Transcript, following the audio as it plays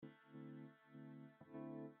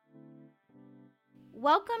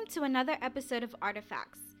Welcome to another episode of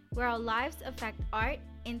Artifacts, where our lives affect art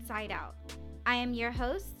inside out. I am your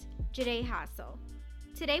host, Jade Hassel.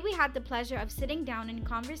 Today we had the pleasure of sitting down in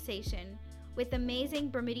conversation with amazing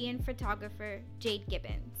Bermudian photographer Jade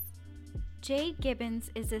Gibbons. Jade Gibbons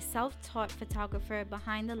is a self-taught photographer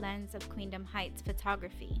behind the lens of Queendom Heights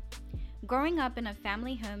photography. Growing up in a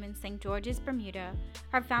family home in St. George's, Bermuda,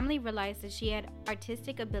 her family realized that she had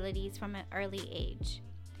artistic abilities from an early age.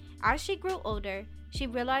 As she grew older, she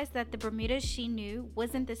realized that the Bermuda she knew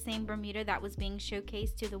wasn't the same Bermuda that was being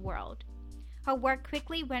showcased to the world. Her work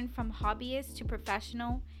quickly went from hobbyist to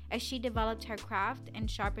professional as she developed her craft and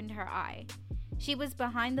sharpened her eye. She was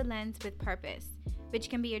behind the lens with purpose, which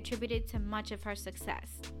can be attributed to much of her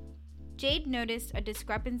success. Jade noticed a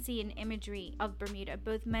discrepancy in imagery of Bermuda,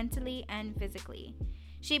 both mentally and physically.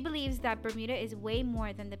 She believes that Bermuda is way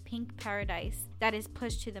more than the pink paradise that is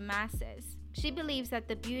pushed to the masses. She believes that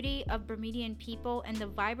the beauty of Bermudian people and the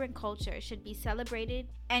vibrant culture should be celebrated,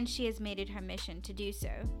 and she has made it her mission to do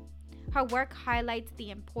so. Her work highlights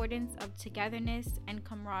the importance of togetherness and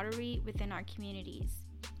camaraderie within our communities.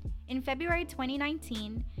 In February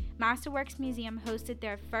 2019, Masterworks Museum hosted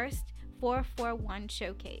their first 441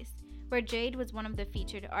 showcase, where Jade was one of the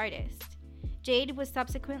featured artists. Jade was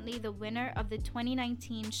subsequently the winner of the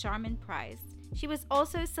 2019 Charmin Prize. She was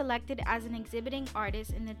also selected as an exhibiting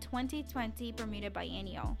artist in the 2020 Bermuda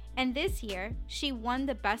Biennial, and this year, she won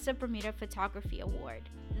the Best of Bermuda Photography Award.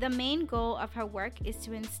 The main goal of her work is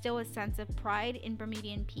to instill a sense of pride in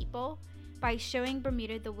Bermudian people by showing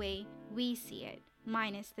Bermuda the way we see it,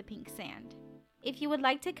 minus the pink sand. If you would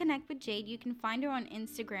like to connect with Jade, you can find her on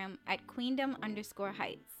Instagram at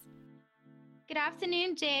queendom_heights. Good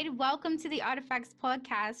afternoon, Jade. Welcome to the Artifacts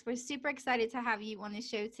podcast. We're super excited to have you on the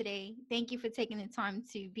show today. Thank you for taking the time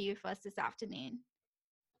to be with us this afternoon.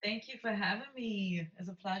 Thank you for having me. It's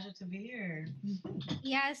a pleasure to be here.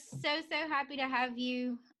 Yes, so happy to have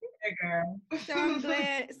you. Hey, girl. I'm so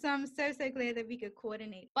glad that we could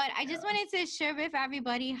coordinate. But I just wanted to share with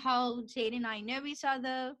everybody how Jade and I know each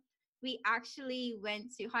other. We actually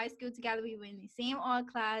went to high school together. We were in the same art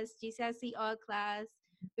class, GCSE art class,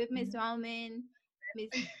 with Miss Wellman, Miss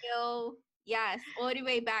Gill. Yes, all the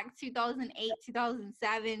way back 2008,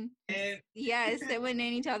 2007. Yes, so we've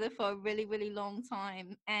known each other for a really, really long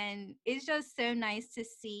time. And it's just so nice to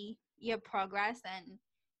see your progress and,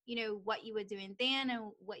 you know, what you were doing then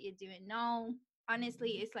and what you're doing now.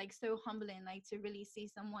 Honestly, it's like so humbling, like to really see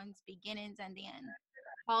someone's beginnings and then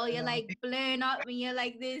how you're like blown up when you're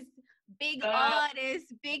like this big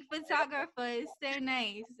artist, big photographer. It's so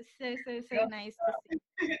nice. So nice to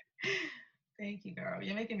see. Thank you, girl.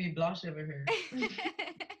 You're making me blush over here.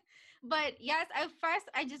 But yes, first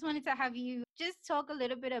I just wanted to have you just talk a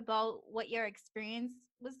little bit about what your experience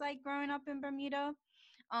was like growing up in Bermuda.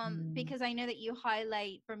 Because I know that you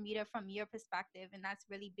highlight Bermuda from your perspective, and that's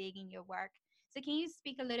really big in your work. So can you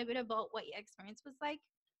speak a little bit about what your experience was like?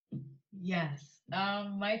 Yes.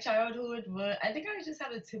 My childhood was, I think I just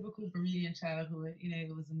had a typical Bermudian childhood. You know,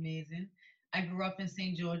 it was amazing. I grew up in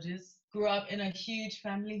St. George's, grew up in a huge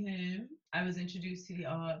family home. I was introduced to the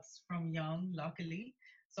arts from young, luckily.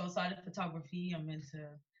 So outside of photography, I'm into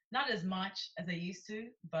not as much as I used to,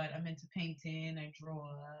 but I'm into painting, I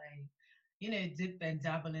draw, dip and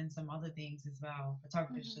dabble in some other things as well.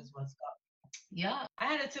 Photography is just what's got. Yeah, I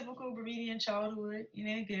had a typical Bermudian childhood,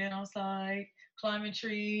 getting outside, climbing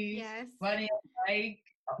trees, Yes. riding a bike,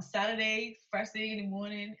 Saturday, first thing in the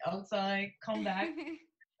morning, outside, come back,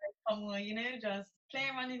 come on, just playing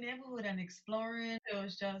around the neighborhood and exploring. It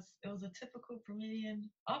was a typical Bermudian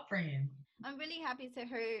upbringing. I'm really happy to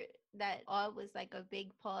hear that art was like a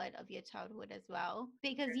big part of your childhood as well.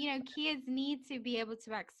 Because, you know, kids need to be able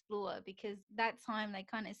to explore because that time like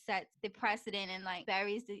kind of sets the precedent and like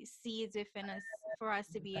buries the seeds within us for us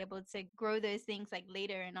to be able to grow those things like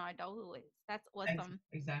later in our adulthood. That's awesome.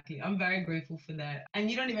 Exactly. I'm very grateful for that. And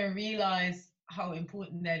you don't even realize how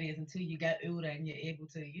important that is until you get older and you're able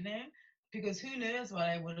to, because who knows what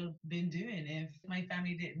I would have been doing if my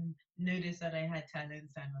family didn't notice that I had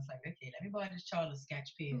talents and was like, okay, let me buy this child a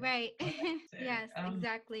sketch pen. Right. So, Yes,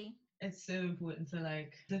 exactly. It's so important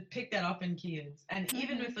to pick that up in kids. And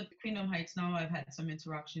even with the Queendom Heights now, I've had some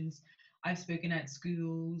interactions. I've spoken at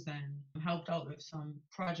schools and helped out with some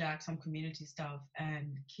projects, some community stuff.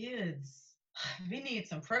 And kids, we need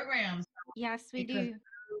some programs. Yes, we do.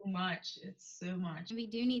 So much. It's so much. We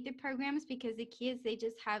do need the programs because the kids, they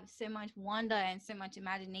just have so much wonder and so much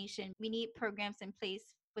imagination. We need programs in place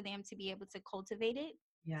for them to be able to cultivate it.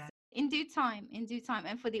 Yeah. In due time. And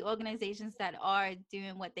for the organizations that are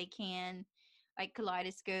doing what they can, like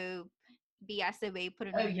Kaleidoscope, BSOA,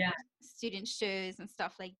 putting on student shows and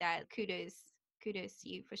stuff like that. Kudos. kudos to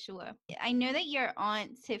you for sure. I know that your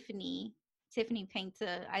aunt Tiffany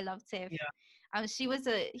Painter, I love Tiff. Yeah. She was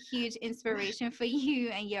a huge inspiration for you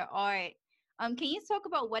and your art. Can you talk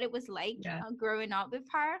about what it was like Yeah. growing up with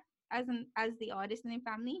her as the artist in the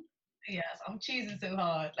family? Yes, I'm cheesing so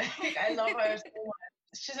hard. Like I love her so much.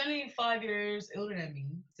 She's only 5 years older than me,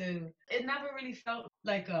 so it never really felt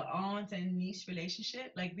like a aunt and niece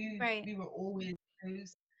relationship. Like we Right. we were always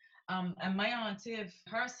close. And my aunt Tiff,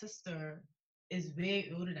 her sister is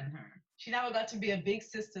way older than her. She never got to be a big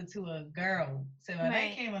sister to a girl. So when I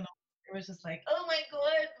Right. came along, it was just like, oh my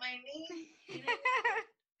god, my niece. You know?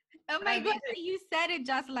 Oh But my I god, mean, you said it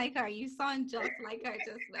just like her. You sound just like her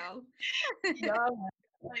just now. yeah,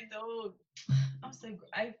 my dog.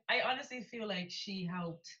 I honestly feel like she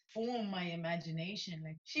helped form my imagination.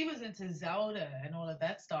 Like she was into Zelda and all of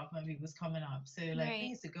that stuff when we was coming up. So like we Right.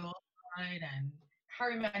 used to go outside and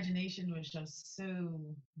her imagination was just so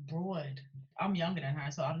broad. I'm younger than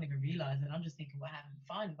her, so I don't even realize it. I'm just thinking we're having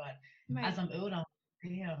fun. But Right. as I'm older, I'm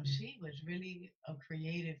like, damn, she was really a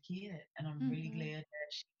creative kid. And I'm really Mm-hmm. glad that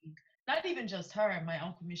she, not even just her, my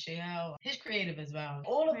uncle Michelle, he's creative as well.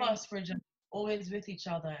 All of Right. us were just always with each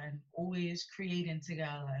other and always creating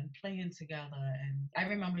together and playing together. And I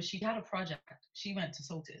remember she had a project. She went to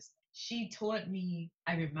Sotis. She taught me,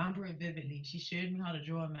 I remember it vividly. She showed me how to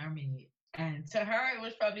draw a mermaid. And to her, it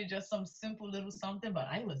was probably just some simple little something, but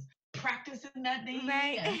I was practicing that thing.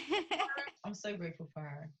 Right. And I'm so grateful for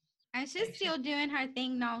her. And she's Like, she's, still doing her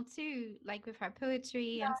thing now too, like with her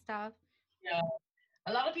poetry and stuff. yeah.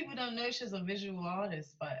 A lot of people don't know she's a visual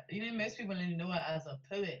artist, but most people only know her as a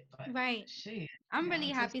poet. But Right. she, I'm yeah,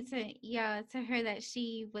 really I'm just happy to hear that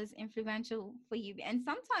she was influential for you. And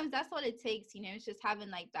sometimes that's what it takes, it's just having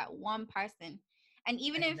like that one person. And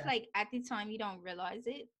even like if that. like at the time you don't realize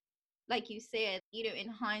it, like you said, in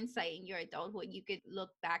hindsight in your adulthood, you could look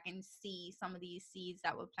back and see some of these seeds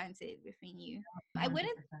that were planted within you. I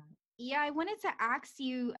wanted 100%. Yeah, I wanted to ask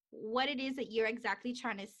you what it is that you're exactly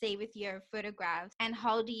trying to say with your photographs, and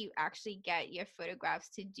how do you actually get your photographs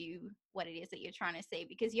to do what it is that you're trying to say?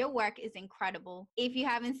 Because your work is incredible. If you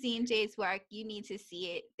haven't seen Jade's work, you need to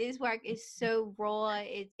see it. This work is so raw,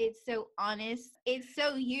 it's so honest, it's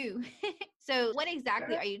so you. So, what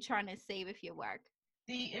exactly are you trying to say with your work?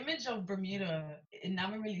 The image of Bermuda, it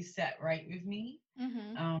never really sat right with me.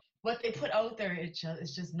 Mm-hmm. What they put out there, it's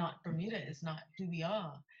just not Bermuda. It's not who we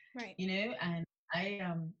are, Right. And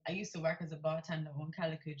I used to work as a bartender on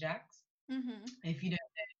Calico Jacks. Mm-hmm. If you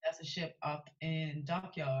don't know, that's a ship up in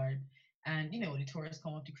Dockyard, and the tourists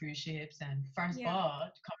come up to cruise ships and first Yeah.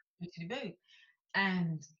 bar to come to the boat.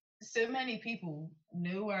 And so many people,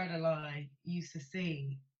 nowhere to lie, used to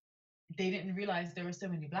say they didn't realize there were so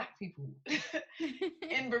many black people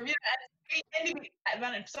in Bermuda. And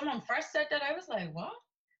when someone first said that, I was like, "What?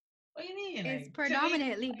 What do you mean?" It's Like to me,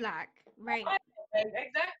 predominantly black, right? like,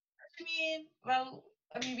 exactly. What do you mean? Well,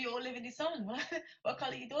 I mean, we all live in the sun. What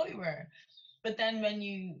color you thought we were? But then when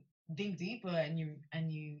you dig deeper and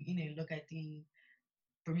you look at the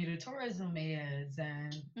Bermuda tourism areas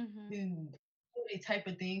and Mm-hmm. who the type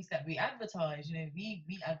of things that we advertise,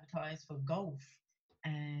 we advertise for golf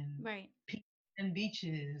and Right. and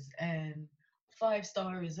beaches and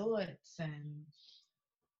 5-star resorts, and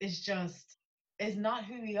it's not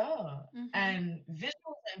who we are. Mm-hmm. And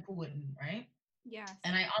visuals are important, right? Yes.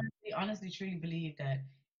 And I honestly truly believe that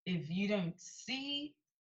if you don't see,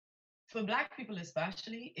 for black people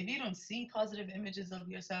especially, if you don't see positive images of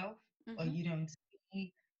yourself, or Mm-hmm. you don't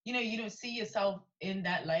see, you don't see yourself in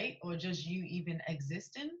that light, or just you even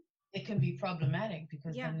existing, it can be problematic,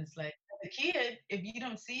 because Yeah. then it's like, as a kid, if you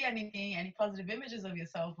don't see anything, any positive images of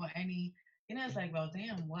yourself, or any, it's like, well,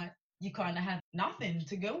 damn, what? You kind of have nothing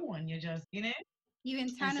to go on. You're just, You and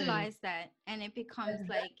so internalize that, and it becomes that's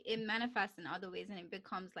like it manifests in other ways, and it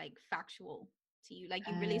becomes like factual to you. Like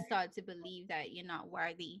you really uh, start to believe that you're not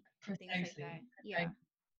worthy and things like precisely. that. Yeah.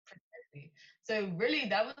 Precisely. So really,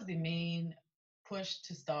 that was the main push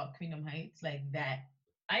to start Kingdom Heights. Like that,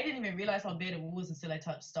 I didn't even realize how bad it was until I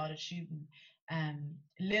started shooting, and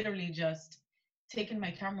literally just taking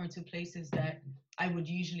my camera to places that I would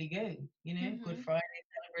usually go. Good Mm-hmm. Friday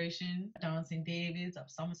celebration, dancing Davids, up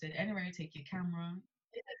Somerset, anywhere. Take your camera.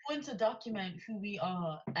 It's important to document who we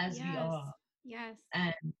are as we Yes. are, Yes.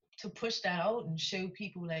 and to push that out and show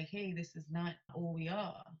people like, hey, this is not all we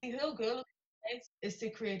are. The whole goal is to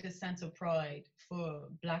create a sense of pride for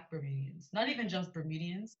Black Bermudians, not even Mm-hmm. just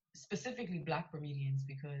Bermudians, specifically Black Bermudians,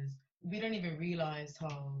 because we don't even realize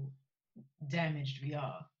how damaged we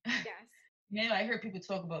are. Yes. I hear people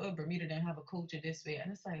talk about, oh, Bermuda don't have a culture this way,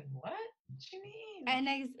 and it's like, what? What you mean?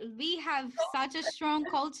 And we have such a strong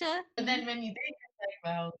culture. But then when you think, it's like,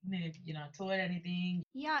 well, if you're not taught anything.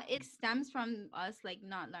 Yeah, it stems from us like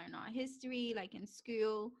not learning our history, like in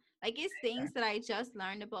school. Like it's things that I just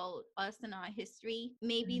learned about us and our history,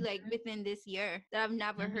 maybe like Mhm, within this year that I've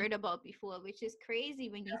never mhm. heard about before, which is crazy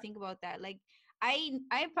when you think about that. Like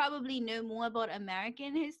I probably know more about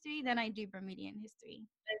American history than I do Bermudian history.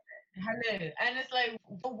 Hello. And it's like,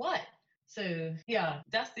 for what? So yeah,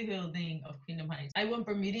 that's the whole thing of Kingdom Heights. I want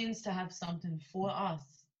Bermudians to have something for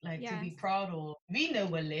us, like to be Yes. proud of. We know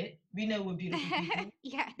we're lit. We know we're beautiful people.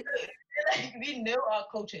 Yes. Like, we know our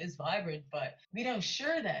culture is vibrant, but we don't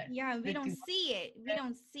share that Yeah, we with don't the see it. We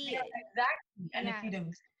don't see yeah, it. exactly. And if you Yes.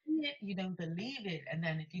 don't see it, you don't believe it. And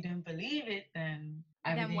then if you don't believe it, then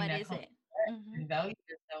Then everything what that is comes it? Mm-hmm. and value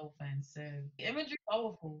yourself. And so imagery is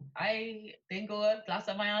powerful. I thank God last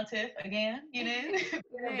time I on TIFF again,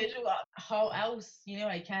 a Right. visual. How else,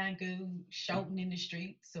 I can't go shouting in the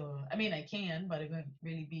streets or I mean I can, but it won't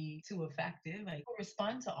really be too effective. Like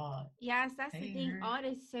respond to art. Yes, that's the Hey, thing. her. Art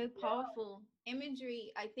is so powerful.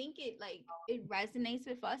 Imagery, I think it resonates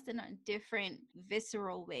with us in a different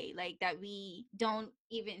visceral way, like that we don't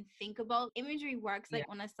even think about. Imagery works Yeah. like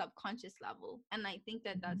on a subconscious level, and I think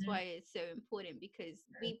that that's Mhm. why it's so important because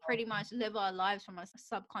Very we pretty powerful. much live our lives from a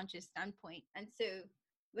subconscious standpoint. And so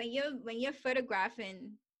when you're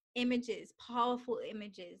photographing images, powerful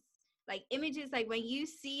images, like images, like when you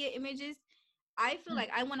see images, I feel Mhm.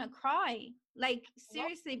 like I want to cry. Like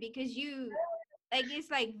seriously, because you like it's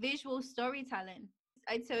like visual storytelling.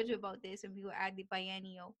 I told you about this when we were at the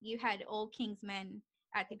biennial. You had all King's Men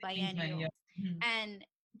at the Kingsman, yeah. biennial. Mhm. And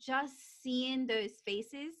just seeing those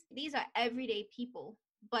faces, these are everyday people,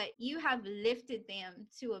 but you have lifted them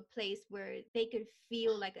to a place where they could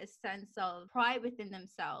feel like a sense of pride within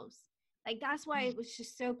themselves. Like that's why it was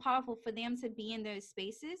just so powerful for them to be in those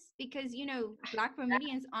spaces because Black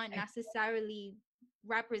Bermudians aren't necessarily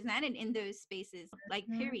represented in those spaces, like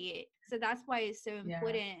Mhm. period. So that's why it's so Yeah.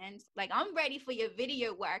 important. And like I'm ready for your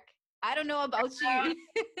video work. I don't know about you,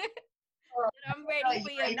 Oh, but I'm ready you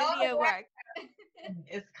for your ain't know video work.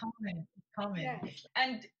 it's coming. It's coming. Yes.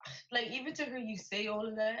 And like even to hear you say all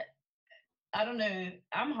of that, I don't know.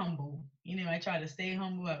 I'm humble. I try to stay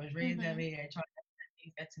humble. I was raised that Mm-hmm. way. I try to let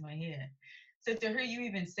things get to my head. So to hear you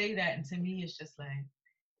even say that, and to me, it's just like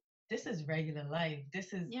this is regular life.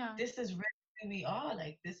 This is Yeah. this is really who we are.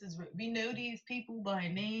 Like this is we know these people by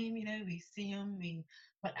name. We see them.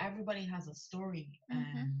 But everybody has a story,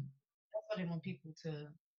 Mm-hmm. and that's what I want people to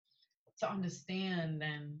understand.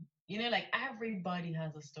 And like everybody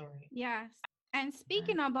has a story. Yes. And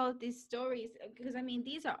speaking about these stories, because I mean,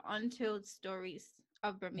 these are untold stories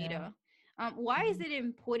of Yeah. Bermuda. Why is Mhm. it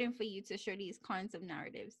important for you to share these kinds of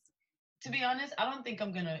narratives? To be honest, I don't think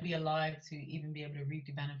I'm gonna be alive to even be able to reap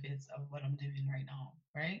the benefits of what I'm doing right now,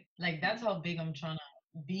 right? Like that's Mm. how big I'm trying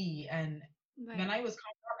to be. And when Right. I was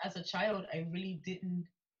coming up as a child,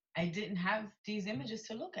 I didn't have these images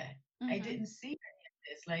to look at. I Mm-hmm. didn't see any of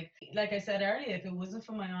this. Like I said earlier, if it wasn't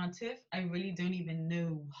for my aunt Tiff, I really don't even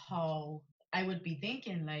know how I would be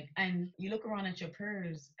thinking. And you look around at your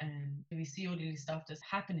peers and we see all these stuff that's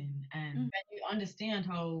happening, and Mm-hmm. then you understand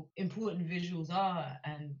how important visuals are,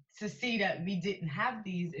 and to see that we didn't have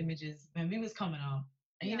these images when we was coming up.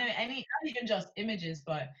 And Yeah. any not even just images,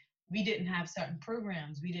 but we didn't have certain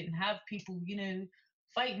programs. We didn't have people,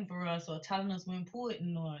 fighting for us or telling us we're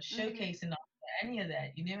important or Mm-hmm. showcasing us or any of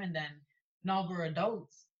that, and then now we're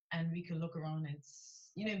adults and we can look around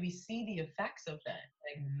and we see the effects of that.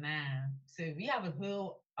 Like, man. So we have a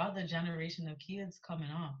whole other generation of kids coming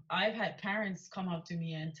up. I've had parents come up to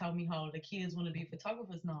me and tell me how the kids want to be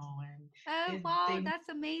photographers now, and Oh they wow, they that's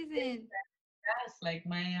amazing. yes, like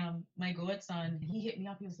my godson, he hit me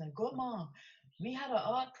up. He was like, "Good mom, we had an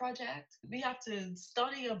art project. We have to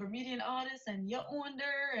study a Bermudian artist, and you're on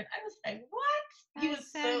there." And I was like, "What?" He That's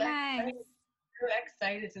was so nice. so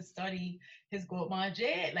excited to study his godma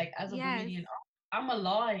Jade, like as a Yes. Bermudian artist. I'm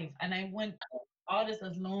alive, and I went artist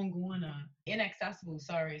as long gone inaccessible.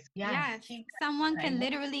 Sorry, yes, Yes. keep. Someone I can went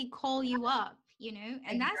literally call you up,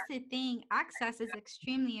 and that's the thing. Access is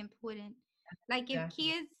extremely important. Like if exactly.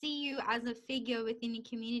 kids see you as a figure within the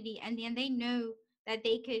community and then they know that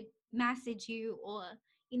they could message you or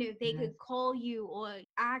they Yes. could call you or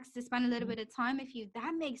ask to spend a little bit of time with you,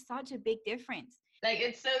 that makes such a big difference. Like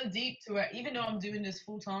it's so deep to where even though I'm doing this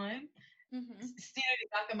full time, Mm-hmm. still in the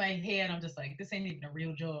back of my head, I'm just like, this ain't even a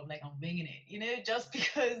real job. Like I'm winging it, just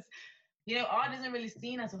because, art isn't really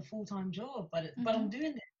seen as a full-time job, but Mm-hmm. I'm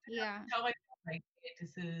doing it. Yeah. How I feel like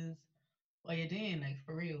this is what you're doing, like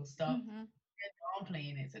for real. Stop Mm-hmm.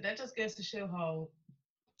 downplaying it. So that just goes to show how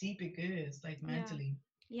deep it goes, like Yeah. mentally.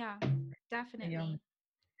 Yeah. Yeah, Definitely.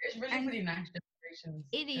 it's really for And the next generations.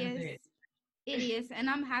 it That's is. it. It is. And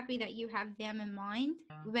I'm happy that you have them in mind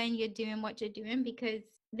when you're doing what you're doing, because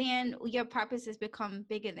then your purposes become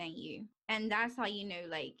bigger than you. And that's how you know,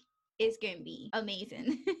 like, it's going to be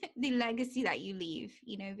amazing. The legacy that you leave,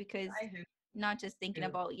 because I hope not just thinking so.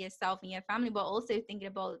 about yourself and your family, but also thinking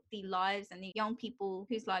about the lives and the young people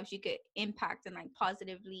whose lives you could impact and like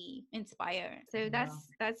positively inspire. So Yeah.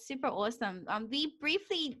 that's super awesome. We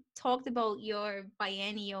briefly talked about your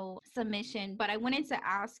biennial submission, but I wanted to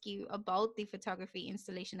ask you about the photography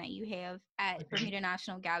installation that you have at Okay. Bermuda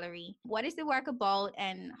National Gallery. What is the work about,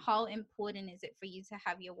 and how important is it for you to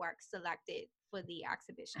have your work selected for the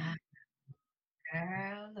exhibition?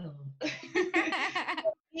 Hello.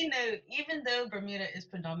 Even though Bermuda is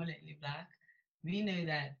predominantly Black, we know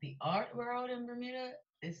that the art world in Bermuda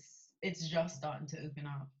it's just starting to open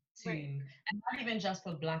up to, Right. and not even just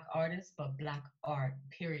for Black artists, but Black art,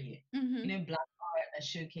 period. Mm-hmm. Black art that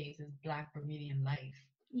showcases Black Bermudian life,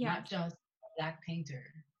 not Yes. just a Black painter,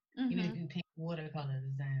 Mm-hmm. who paint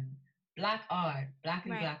watercolors and Black art, Black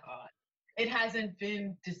and Right. Black art. It hasn't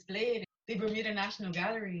been displayed. The Bermuda National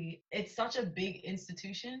Gallery, it's such a big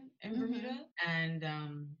institution in Mm-hmm. Bermuda. And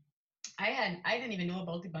I didn't even know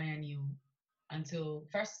about the biennial until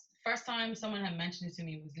first time someone had mentioned it to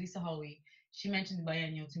me was Lisa Howie. She mentioned the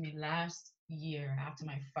biennial to me last year after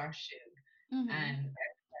my first show. Mm-hmm. And I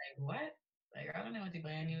was like, what? Like, I don't know what the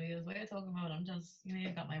biennial is. What are you talking about? I'm just,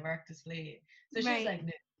 got my work displayed. So she was Right. like,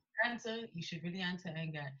 no, answer, you should really answer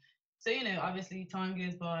and get. So, obviously time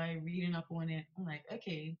goes by, reading up on it. I'm like,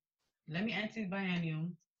 okay, let me answer the biennial.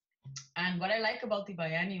 And what I like about the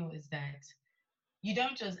biennial is that you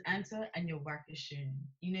don't just enter and your work is shown.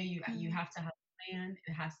 You Mm-hmm. have to have a plan.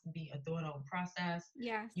 It has to be a thought out process.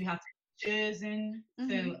 Yes. You have to be chosen. Mm-hmm.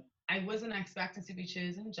 So I wasn't expecting to be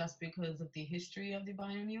chosen just because of the history of the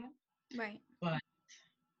biennial. Right. But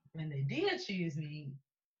when they did choose me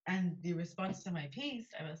and the response to my piece,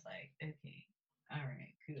 I was like, okay, all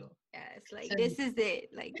right, cool. Yes. So Like, this is it.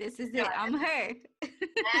 Like, this is it. I'm her.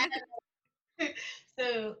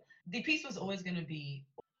 so the piece was always going to be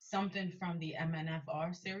something from the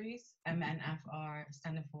MNFR series. MNFR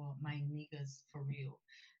standing for My Niggas for Real.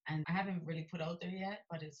 And I haven't really put out there yet,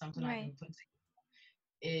 but it's something I've Right. been putting.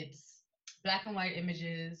 It's black and white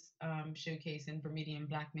images showcasing Bermudian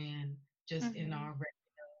Black men just in Mm-hmm. our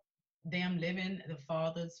them living, the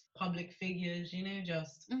fathers, public figures,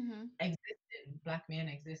 just Mm-hmm. existing, Black men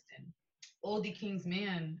existing. All the King's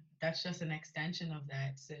Men, that's just an extension of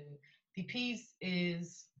that. So the piece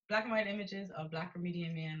is black and white images of Black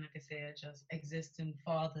Bermudian men, like I said, just existing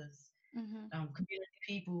fathers, Mm-hmm. community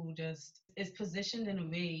people, just it's positioned in a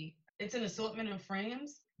way, it's an assortment of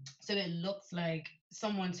frames. So it looks like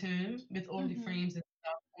someone's home with all the Mm-hmm. frames and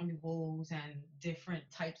stuff on the walls and different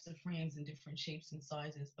types of frames and different shapes and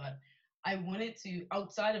sizes. But I wanted to,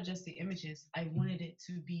 outside of just the images, I wanted it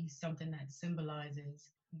to be something that symbolizes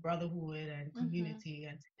brotherhood and Mm-hmm. community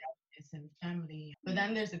and togetherness and family. But then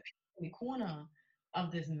Yes. there's a piece in the corner of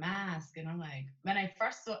this mask, and I'm like, when I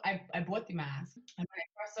first saw, I bought the mask, and when I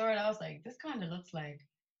first saw it, I was like, this kind of looks like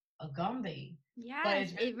a gumby, but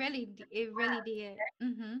Yes. it's It really did.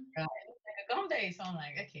 Mm-hmm. it looks like a gumby. So I'm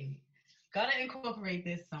like, okay, gotta incorporate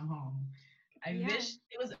this somehow. I Yeah. wish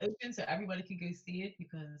it was open so everybody could go see it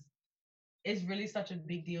because it's really such a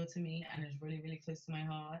big deal to me and it's really, really close to my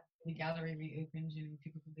heart. The gallery reopens,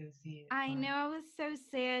 people can go see it. I But know. I was so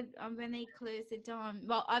sad when they closed it down.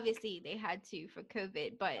 Well, obviously they had to for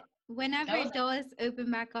COVID, but whenever that was it does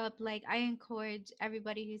open back up, like, I encourage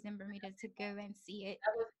everybody who's in Bermuda to go and see it.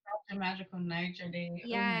 that was such a magical night day. Oh my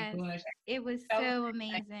Yes, gosh. it was I felt so like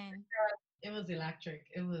amazing. it was electric.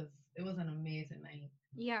 It was an amazing night.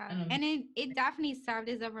 Yeah, And and it definitely served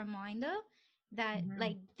as a reminder that, mhm.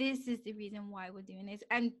 like, this is the reason why we're doing this.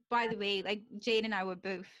 And by the way, like, Jade and I were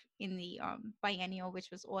both in the biennial, which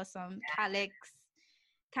was awesome.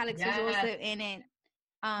 Calix was also Yes. in it.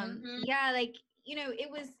 Hmm. Yeah, like,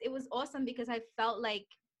 it was awesome because I felt like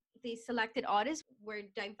the selected artists were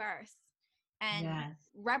diverse and Yes.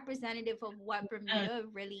 representative of what Uh, Bermuda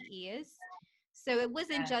really is. So it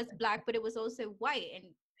wasn't yes. just black, but it was also white.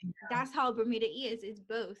 And that's how Bermuda is. It's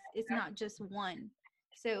both. It's not just one.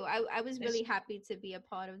 So I was It's, really happy to be a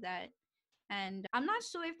part of that. And I'm not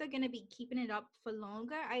sure if they're going to be keeping it up for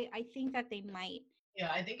longer. I think that they might.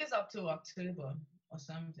 yeah, I think it's up to October or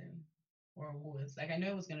something. Or it was. Like I know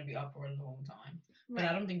it was gonna be up for a long time. But I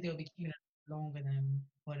Right. don't think they'll be keeping it longer than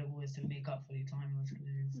what it was to make up for the time it was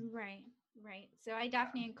closed. Right, right. So I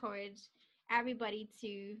definitely encourage everybody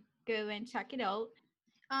to go and check it out.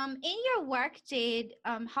 In your work, Jade,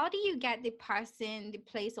 how do you get the person, the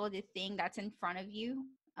place, or the thing that's in front of you,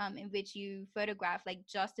 in which you photograph, like,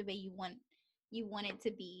 just the way you want you want it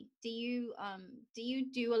to be? Do you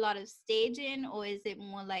do a lot of staging, or is it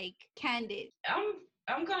more like candid?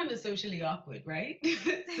 I'm kind of socially awkward, right?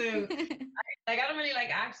 So like I don't really like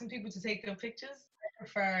asking people to take their pictures. I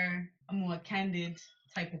prefer a more candid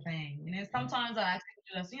type of thing. Sometimes I ask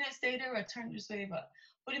people to just, stay there or turn this way, but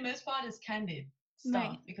for the most part it's candid Right.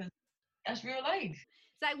 stuff because that's real life.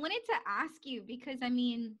 So I wanted to ask you because I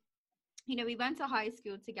mean, we went to high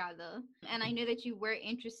school together, and I know that you were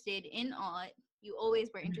interested in art. You always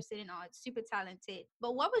were interested in art, super talented.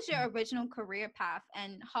 But what was your original career path,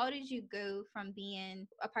 and how did you go from being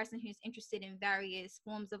a person who's interested in various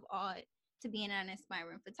forms of art to being an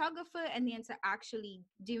aspiring photographer, and then to actually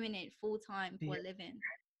doing it full time for a living?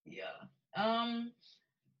 Yeah.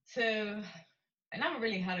 So I never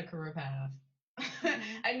really had a career path.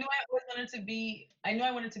 I knew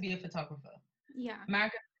I wanted to be a photographer. Yeah.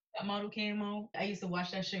 American Top Model came on. I used to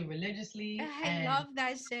watch that show religiously. I love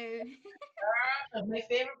that show. My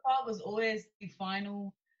favorite part was always the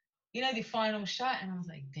final shot. And I was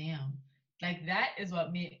like, damn, like that is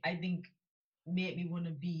what made me want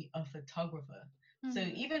to be a photographer. So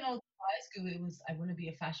even though high school, I want to be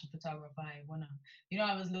a fashion photographer. I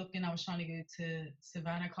was trying to go to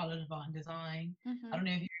Savannah College of Art and Design. I don't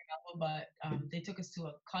know if you remember, but they took us to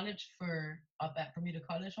a college fair up at Bermuda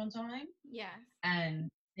College one time. Yes. And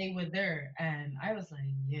they were there, and I was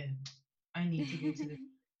like, yeah, I need to go to this.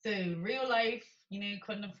 So real life,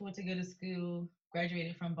 couldn't afford to go to school.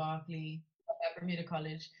 Graduated from Berkeley at Bermuda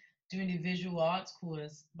College, doing the visual arts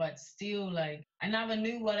course, but still like I never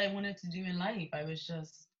knew what I wanted to do in life.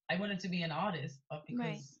 I wanted to be an artist, but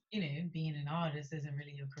because being an artist isn't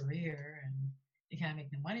really a career and you can't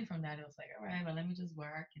make no money from that, it was like, all right, well let me just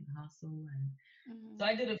work and hustle. And so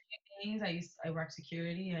I did a few things. I worked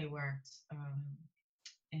security, I worked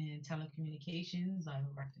in telecommunications, I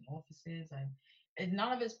worked in offices, and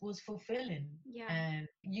none of it was fulfilling. Yeah. And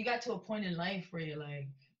you got to a point in life where you're like,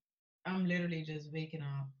 I'm literally just waking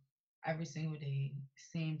up every single day,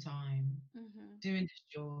 same time, doing this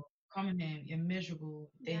job, coming in, you're miserable.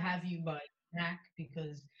 They have you by neck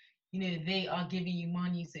because they are giving you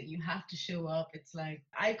money, so you have to show up. It's like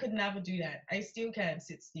I could never do that. I still can't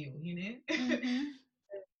sit still,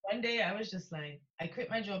 One day I was just like, I quit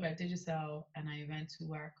my job at Digicel and I went to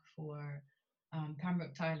work for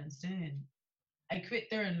Pembroke Tile and Stone. I quit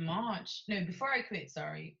there in March. No, before I quit,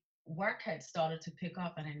 sorry, work had started to pick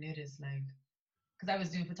up and I noticed like, because I was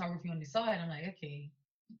doing photography on the side, I'm like, okay,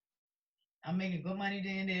 I'm making good money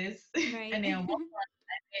doing this. Right. And then I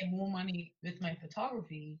made more money with my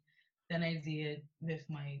photography than I did with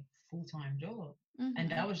my full-time job.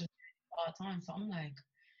 And that was just part-time. So I'm like,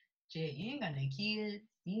 Jay, you ain't got no kids,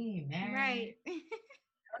 you ain't married. Right.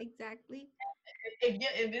 Exactly.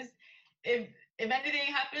 If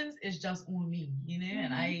anything happens, it's just on me,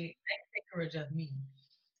 and I take courage of me.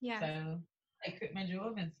 Yeah. So I quit my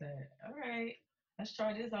job and said, all right, let's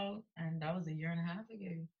try this out. And that was a year and a half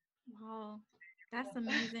ago. Wow. That's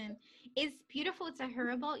amazing. It's beautiful to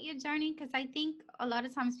hear about your journey, because I think a lot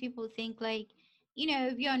of times people think like,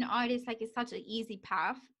 if you're an artist, like it's such an easy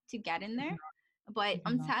path to get in there. But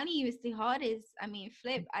I'm telling you, it's the hardest. I mean,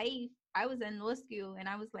 Flip, I was in law school and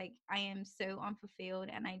I was like, I am so unfulfilled,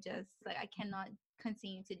 and I just like I cannot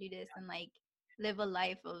continue to do this and like live a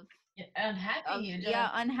life of unhappy.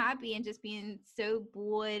 Unhappy and just being so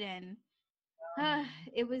bored, and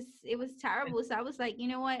it was terrible. So I was like, you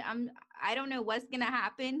know what? I don't know what's gonna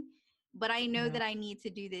happen, but I know that I need to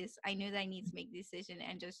do this. I know that I need to make a decision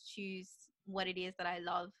and just choose what it is that I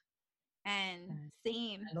love. And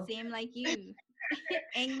same like you.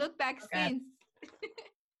 Ain't look back since.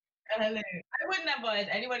 I wouldn't advise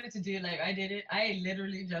anybody to do like I did it. I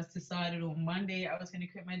literally just decided on Monday I was going to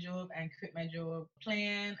quit my job and quit my job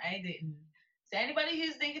plan. I didn't. So anybody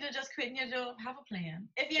who's thinking of just quitting your job, have a plan.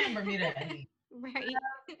 If you're in Bermuda, at least. Right.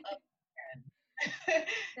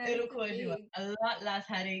 It'll cause you a lot less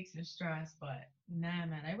headaches and stress, but nah,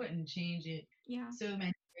 man, I wouldn't change it. Yeah. So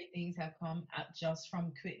many great things have come out just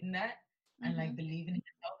from quitting that and like believing in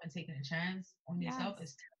yourself and taking a chance on yourself.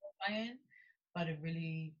 It's terrifying, but it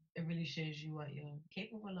really shows you what you're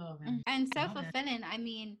capable of. And self-fulfilling. I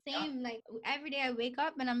mean, same, like every day I wake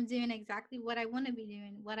up and I'm doing exactly what I want to be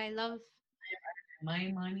doing, what I love.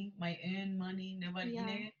 My money, my earned money, nobody,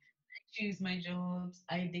 I choose my jobs.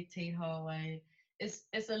 I dictate how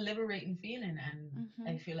it's a liberating feeling, and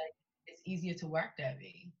I feel like it's easier to work that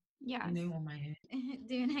way. Yeah. On my end.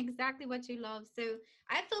 Doing exactly what you love. So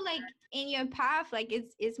I feel like in your path, like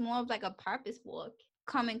it's more of like a purpose walk,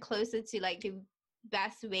 coming closer to like the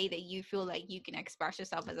best way that you feel like you can express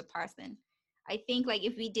yourself as a person. I think like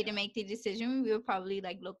if we didn't make the decision, we would probably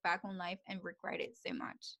like look back on life and regret it so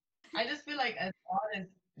much. I just feel like as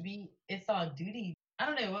artists, it's our duty. I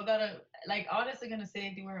don't know. We're gonna like artists are gonna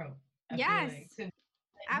save the world. I feel Yes, like so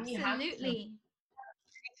we have absolutely.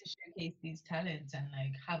 to showcase these talents and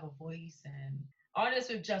like have a voice and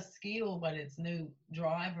artists with just skill, but it's no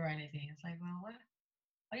drive or anything. It's like, well, what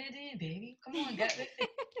are you doing, baby? Come on, get with it.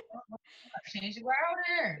 Change the world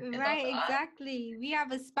here. It's up to Right, us. exactly. We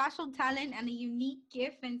have a special talent and a unique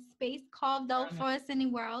gift and space carved out for us in the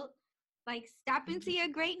world. Like, step into your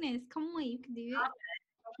greatness. Come on, you can do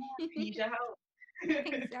We need it. your help.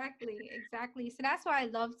 Exactly, exactly. So that's why I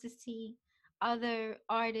love to see other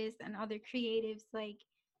artists and other creatives, like,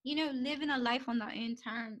 living a life on their own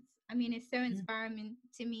terms. I mean, it's so inspiring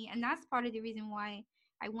to me. And that's part of the reason why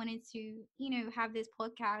I wanted to, have this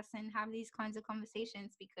podcast and have these kinds of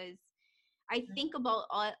conversations, because I think about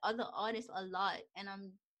other artists a lot, and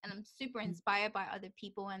I'm super inspired by other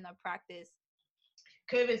people and their practice.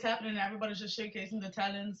 COVID's happening, everybody's just showcasing the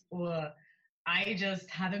talents, or I just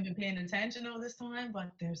haven't been paying attention all this time,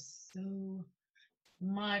 but there's so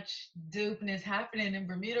much dopeness happening in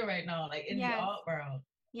Bermuda right now, like in the Yes, art world.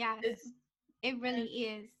 yes, It's, it really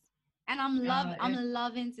it's is, and I'm it's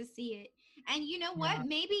loving to see it. And you know what? yeah.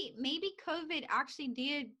 Maybe COVID actually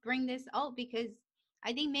did bring this out, because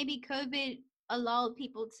I think maybe COVID allowed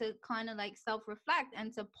people to kind of like self-reflect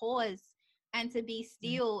and to pause and to be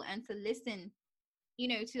still and to listen,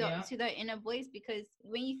 Yeah. to their inner voice. Because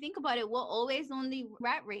when you think about it, we're always on the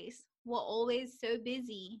rat race. We're always so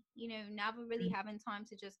busy, never really having time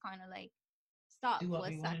to just kind of like stop Do for what a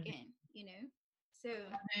we want to do. second. So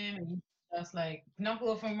And you just like not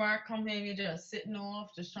go from work, come home, you're just sitting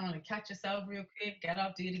off, just trying to catch yourself real quick, get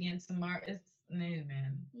up, do it again tomorrow. It's no,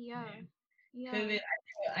 man. No. yeah, yeah. COVID,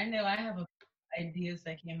 I know I have ideas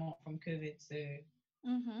that came out from COVID, so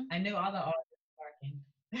Mm-hmm. I know other artists are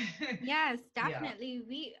working. Yes, Yeah.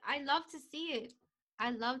 definitely. I love to see it. I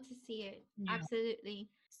love to see it. Yeah. Absolutely.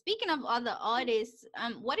 Speaking of other artists,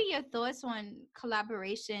 what are your thoughts on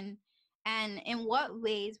collaboration, and in what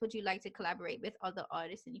ways would you like to collaborate with other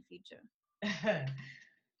artists in the future?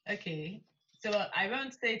 Okay. So I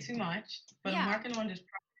won't say too much, but I'm Yeah. working on this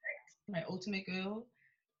project. My ultimate goal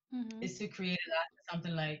Mm-hmm. is to create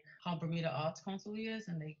something like how Bermuda Arts Council is,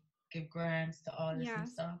 and they give grants to artists and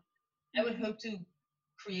Yes. stuff. I would Mm-hmm. hope to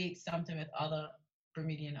create something with other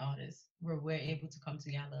Bermudian artists where we're able to come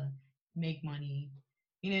together, make money,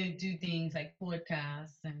 do things like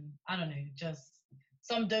podcasts and I don't know, just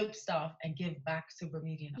some dope stuff and give back to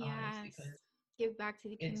Bermudian artists Yes. because Give back to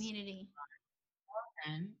the it's community.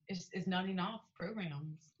 it's not enough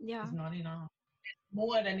programs. Yeah. It's not enough.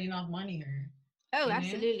 More than enough money here. Oh, You know?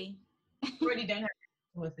 absolutely. We already don't have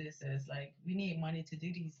what this is. Like we need money to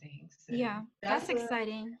do these things. So Yeah. that's That's what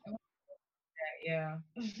exciting. yeah.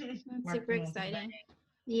 That's super Working on some exciting.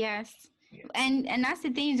 Yes. yeah. And that's the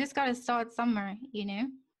thing, you just gotta start somewhere.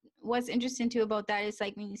 What's interesting too about that is,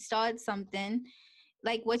 like, when you start something,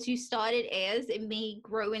 like what you started as, it may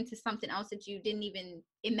grow into something else that you didn't even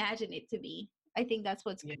imagine it to be. I think that's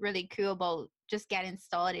what's Yeah. really cool about just getting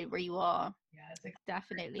started where you are. Yeah, it's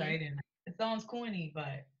Definitely. exciting. It sounds corny,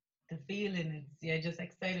 but the feeling is just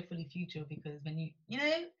excited for the future because when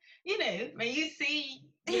when you see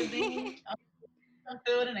your thing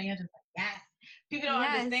unfolding and you're just like, yes. People don't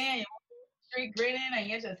Yes. understand. You're straight grinning and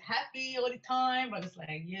you're just happy all the time, but it's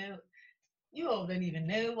like you all don't even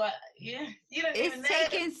know what you don't even It's know.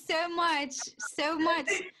 taken so much,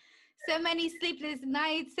 so many sleepless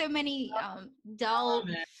nights, so many Oh doubt,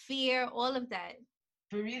 man. fear, all of that.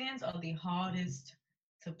 Floridians are the hardest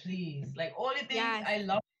to please. Like all the things Yes. I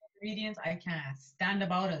love Floridians, I can't stand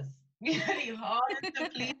about us. We are the hardest to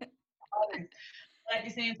please. Hardest. But at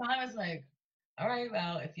the same time, it's like, all right,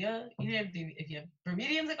 well, if if your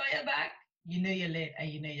Bermudians are got your back, you know you're lit and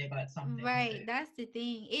you know you got something. So Right, that's the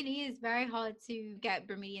thing. It is very hard to get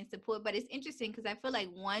Bermudian support, but it's interesting because I feel like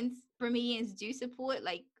once Bermudians do support,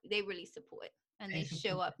 like, they really support and they they show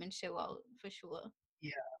support. up and show out for sure.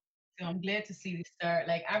 Yeah. So I'm glad to see the start.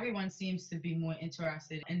 Like everyone seems to be more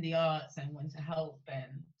interested in the arts and want to help,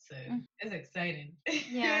 and so Mm. it's exciting.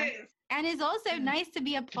 Yeah. And it's also nice to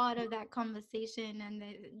be a part of that conversation and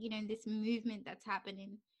this movement that's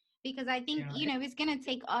happening, because I think, Yeah, it's going to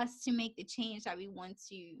take us to make the change that we want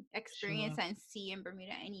to experience sure. and see in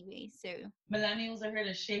Bermuda anyway. So, Millennials are here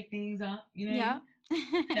to shake things up, yeah.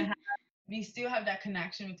 to have, we still have that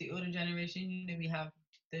connection with the older generation. We have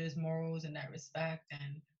those morals and that respect,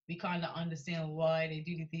 and we kind of understand why they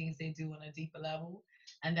do the things they do on a deeper level.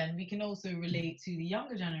 And then we can also relate to the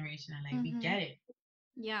younger generation and like we Mm-hmm. get it,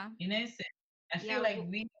 Yeah. So I feel Yeah. like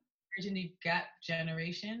we originally got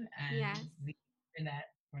generation and Yes. we in that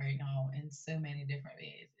right now in so many different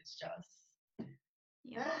ways. It's just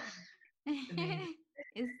Yeah. Amazing.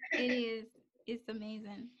 It is. It's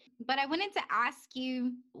amazing. But I wanted to ask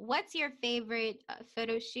you, what's your favorite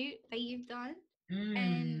photo shoot that you've done,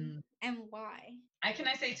 and Mm. why? Can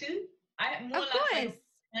I say two? I more or Of less like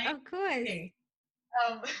course. Of course. okay.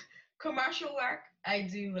 Um, commercial work. I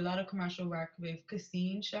do a lot of commercial work with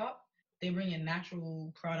Cassine Shop. They bring in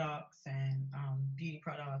natural products and beauty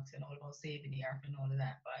products and all about saving the earth and all of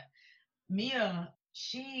that. But Mia,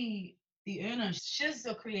 the owner, she's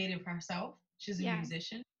a creative herself. She's a Yes.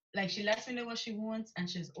 musician. Like she lets me know what she wants, and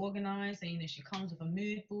she's organized. And she comes with a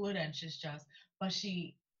mood board, and she's just. But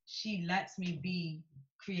she lets me be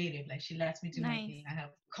creative. Like she lets me do my Nice. thing. I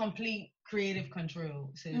have complete creative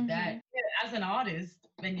control. So Mm-hmm. that as an artist,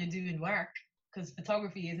 when you're doing work, because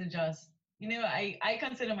photography isn't just. I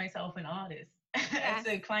consider myself an artist. Yes.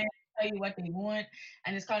 So clients tell you what they want,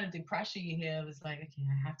 and it's kind of the pressure you have. It's like, okay,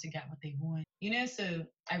 I have to get what they want. So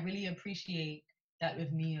I really appreciate that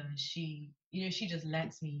with Mia. She just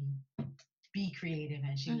lets me be creative,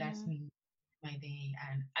 and she lets Mm-hmm. me do my thing,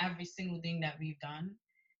 and every single thing that we've done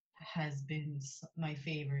has been my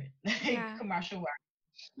favorite, like Yeah. commercial work.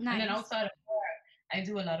 And then Nice. outside of work, I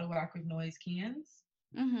do a lot of work with Noise Cans.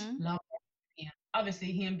 Mm-hmm. Love him.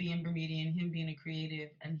 Obviously, him being Bermudian, him being a creative,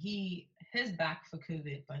 and his back for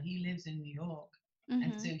COVID, but he lives in New York, and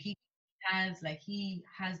Mm-hmm. so he has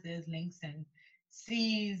those links and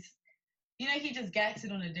sees. He just gets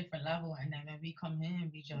it on a different level, and then when we come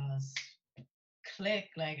in, we just click,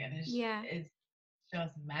 like, and Yeah. it's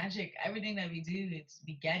just magic. Everything that we do,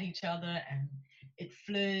 we get each other, and it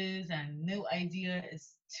flows, and no idea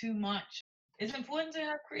is too much. It's important to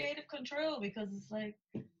have creative control because it's like,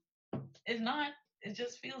 if not, it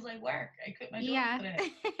just feels like work. I quit my job Yeah. for that.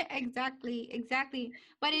 Exactly. Exactly.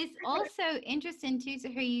 But it's also interesting too to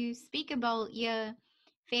hear you speak about your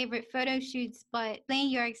favorite photo shoots, but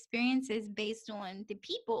playing your experiences based on the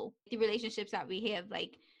people, the relationships that we have,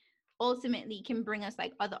 like ultimately can bring us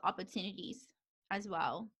like other opportunities as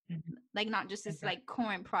well. Mhm. Like not just this Exactly. like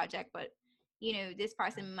current project, but this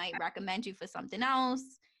person might recommend you for something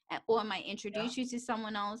else, or might Yeah. introduce you to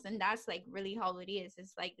someone else, and that's like really how it is.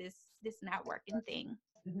 It's like this networking thing.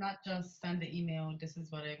 It's not just send the email. This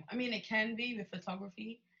is what I mean, it can be with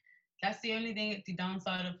photography. That's the only thing, the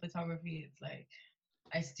downside of photography. It's like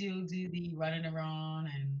I still do the running around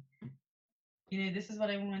and this is what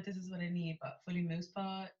I want, this is what I need. But for the most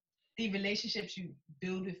part, the relationships you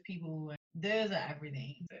build with people, those are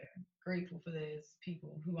everything. So grateful for those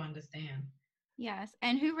people who understand. Yes,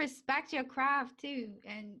 and who respect your craft too,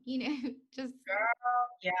 and just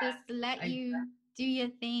Yeah, let I, you do your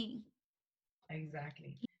thing.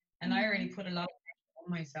 exactly. And I already Hmm. put a lot of pressure on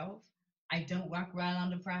myself. I don't work well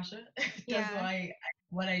under pressure. That's Yeah. why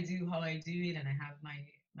what I do, how I do it, and I have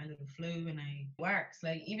my little flow and I works.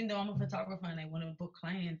 Like even though I'm a photographer and I want to book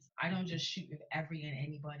clients, I don't just shoot with every and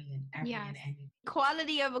anybody and every and Yes. any.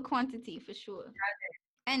 Quality over quantity for sure.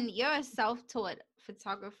 And you're a self-taught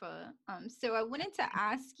photographer. So I wanted to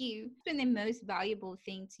ask you, what's been the most valuable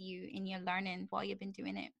thing to you in your learning while you've been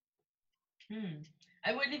doing it?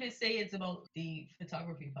 I wouldn't even say it's about the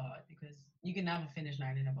photography part because you can never finish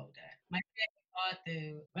learning about that. My favorite part,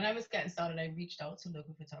 though, when I was getting started, I reached out to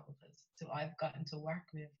local photographers. So I've gotten to work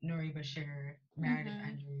with Nuri Bashir, Meredith Mm-hmm.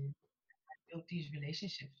 Andrews, built these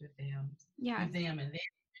relationships with Yes. them, and they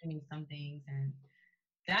teach me some things, and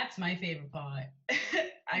that's my favorite part.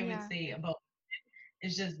 I would Yeah. say about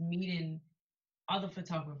it's just meeting other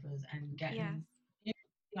photographers and Yes. getting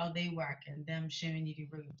how they work and them showing you the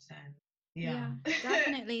ropes and yeah. Yeah,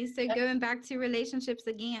 definitely. So going back to relationships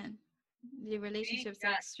again, the relationships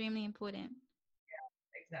are Yeah, extremely important.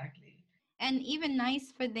 exactly. And even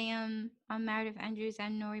nice for them, Meredith Andrews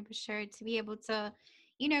and Nori Bashir, to be able to,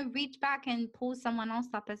 reach back and pull someone else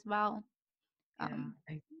up as well. Yeah. Um,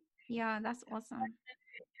 yeah, that's awesome.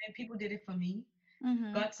 And people did it for me.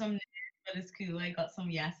 Mm-hmm. Got some, but it's cool. I got some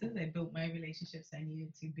yeses. I built my relationships I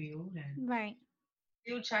needed to build, and Right.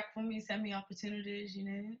 he'll track for me, send me opportunities.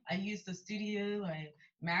 I use the studio.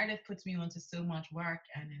 Meredith puts me onto so much work,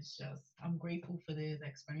 and it's just I'm grateful for those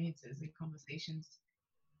experiences and conversations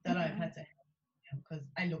that I've Mm-hmm. had to have because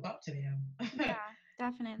I look up to them. Yeah, you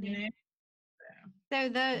definitely. know,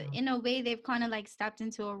 So so in a way, they've kind of like stepped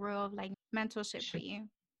into a role of like mentorship for sure, you.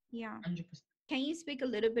 Yeah. 100%. Can you speak a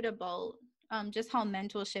little bit about just how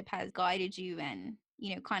mentorship has guided you and,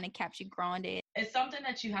 kind of kept you grounded? It's something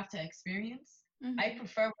that you have to experience. I Mm-hmm.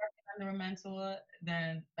 prefer working under a mentor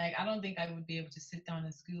than like I don't think I would be able to sit down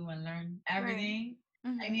in school and learn Right. everything. I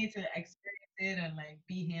Mm-hmm. need to experience it and like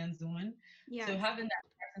be hands on. So Yes. having that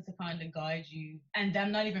person to kind of guide you and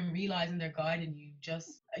them not even realizing they're guiding you,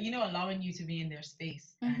 just allowing you to be in their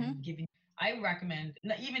space Mm-hmm. and giving. I recommend,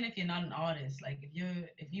 even if you're not an artist, like if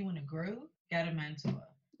you want to grow, get a mentor.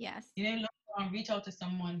 Yes. Look around, reach out to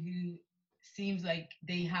someone who seems like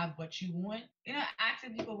they have what you want. Ask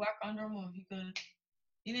if you could work under them, or if you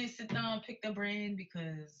could, sit down, pick their brain,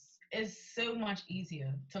 because it's so much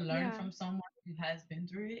easier to learn from someone who has been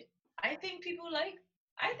through it. I think people like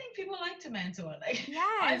to mentor. Like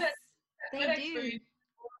I've Yes, had they good do. experience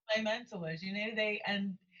with my mentors.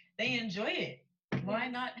 They enjoy it. Why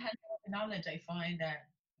Yes. not have the knowledge? I find that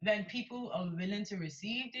when people are willing to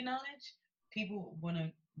receive the knowledge, people want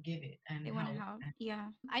to give it and They want to help. help. Yeah.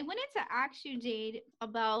 I wanted to ask you, Jade,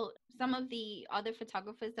 about some of the other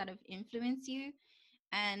photographers that have influenced you,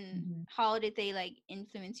 and Mhm. how did they like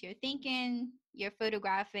influence your thinking, your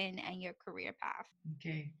photographing, and your career path?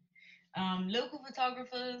 Okay. Local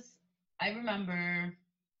photographers. I remember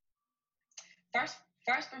first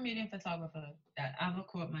first Bermudian photographer that ever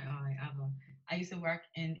caught my eye ever. I used to work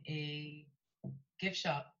in a gift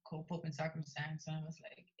shop called Pope and Circumstance when I was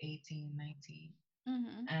like 18, 19.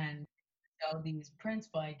 Mm-hmm. And sell these prints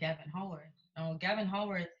by Gavin Howard. Now, Gavin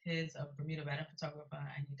Howard is a Bermuda wedding photographer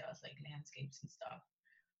and he does like landscapes and stuff.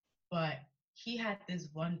 But he had this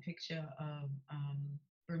one picture of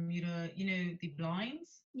Bermuda, the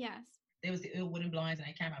blinds. Yes. There was the old wooden blinds, and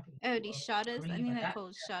I can't remember Oh, who the are shutters. I really, think but they're that,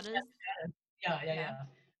 called shutters. yeah. Yeah.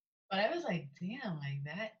 But I was like, damn, like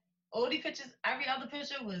that. All the pictures, every other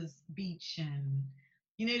picture was beach and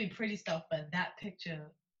the pretty stuff, but that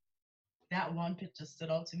one picture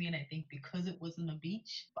stood out to me, and I think because it wasn't a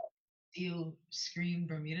beach, but still screamed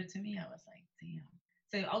Bermuda to me, I was like, damn.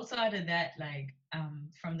 So outside of that, like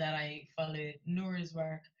from that I followed Nuri's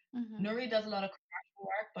work. Mm-hmm. Nuri does a lot of commercial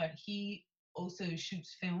work, but he also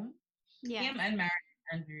shoots film. Yes. Him and Mary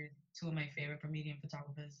Andrews, two of my favorite Bermudian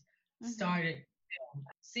photographers, Mm-hmm. started film.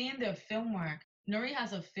 Seeing their film work, Nuri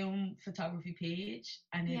has a film photography page,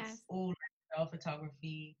 and it's Yes. all lifestyle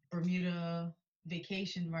photography, Bermuda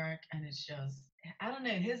vacation work, and it's just, I don't know,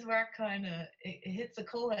 his work kind of it hits a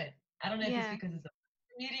chord. I don't know if it's Yeah. because it's a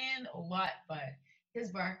comedian or what, but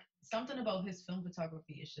his work, something about his film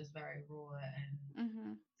photography is just very raw, and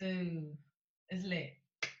Mm-hmm. so it's lit.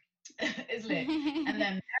 It's lit. And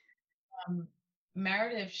then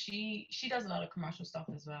Meredith, she does a lot of commercial stuff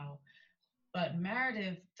as well, but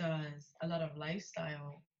Meredith does a lot of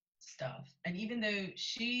lifestyle stuff. And even though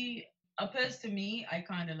she appears to me, I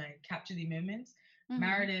kind of like capture the moments. Mm-hmm.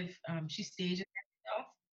 Meredith, she stages her stuff,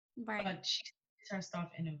 Right. but she stages her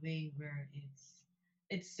stuff in a way where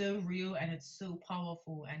it's so real and it's so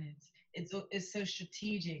powerful and it's so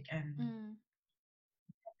strategic. And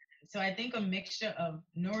so I think a mixture of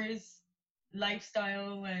Nora's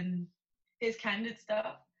lifestyle and his candid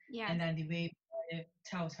stuff, Yes. and then the way it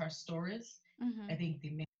tells her stories, Mm-hmm. I think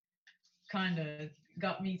they kind of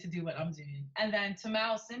got me to do what I'm doing. And then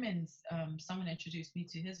Tamal Simmons, someone introduced me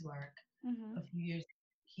to his work Mm-hmm. a few years ago.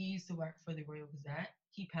 He used to work for the Royal Gazette.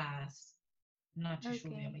 He passed, I'm not too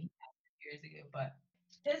sure when, but he passed a few years ago. But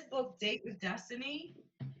his book, Date with Destiny,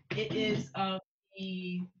 it is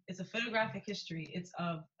it's a photographic history. It's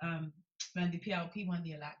of when the PLP won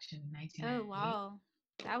the election in 1998. Oh wow,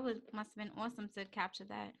 that must have been awesome to capture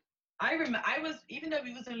that. I remember, even though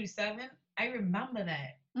we was only 7, I remember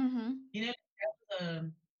that. Mm-hmm.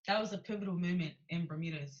 That was a pivotal moment in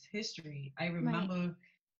Bermuda's history. I remember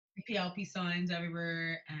the PLP signs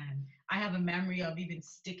everywhere, and I have a memory of even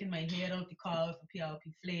sticking my head out the car with a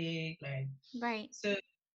PLP flag. Like, right. So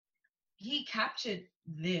he captured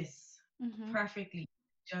this perfectly.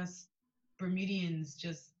 Just Bermudians,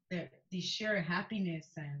 just the sheer happiness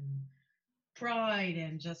and pride,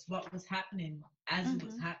 and just what was happening as it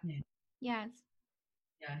was happening. Yes.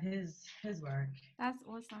 Yeah, his work. That's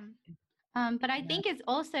awesome. But I think it's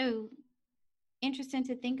also interesting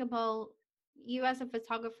to think about you as a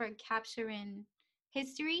photographer capturing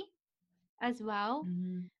history as well.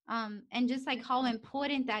 And just like how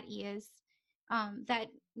important that is. That,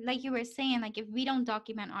 like you were saying, like if we don't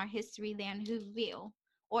document our history, then who will?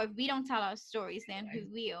 Or if we don't tell our stories, then who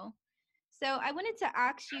will? So I wanted to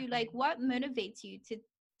ask you, like, what motivates you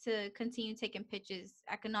to continue taking pictures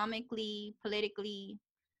economically, politically,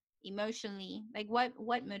 emotionally? Like, what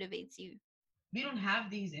motivates you? We don't have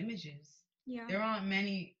these images. Yeah. There aren't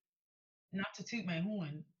many, not to toot my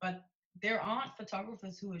horn, but there aren't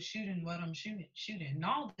photographers who are shooting what I'm shooting.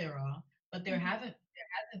 Now there are, but there hasn't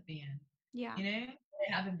been. Yeah. They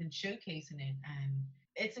haven't been showcasing it, and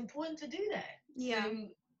it's important to do that. Yeah. So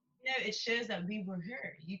it shows that we were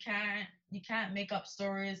here. You can't make up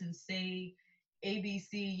stories and say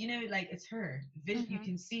ABC. Like it's her. You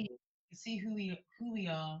can see who we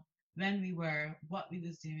are, when we were, what we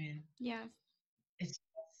was doing. Yes.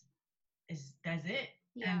 That's it.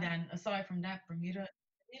 And Yeah. then aside from that, Bermuda,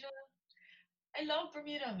 I love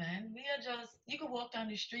Bermuda, man. We are just, you could walk down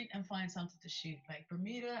the street and find something to shoot. Like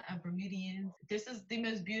Bermuda and Bermudians, this is the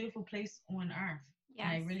most beautiful place on earth. And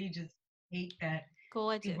I Yes. really just hate that the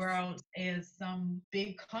Gorgeous. world is some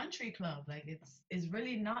big country club. Like it's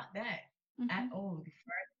really not that at Mm-hmm. all. The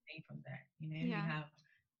furthest thing from that. We Yeah. have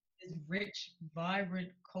this rich,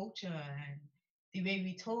 vibrant culture and the way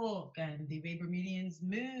we talk and the way Bermudians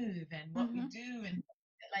move and what we Mm-hmm. do and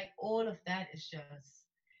like all of that is just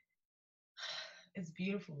it's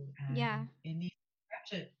beautiful Yeah. and it needs to be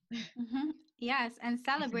captured. Mm-hmm. Yes, and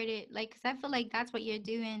celebrate it. Like, 'cause I feel like that's what you're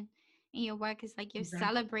doing in your work is like you're Exactly.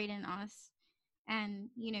 celebrating us and,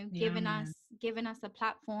 Yeah, giving man. us a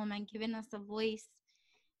platform and giving us a voice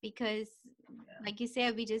because Yeah. like you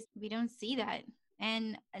said, we don't see that.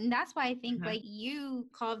 And that's why I think Uh-huh. like you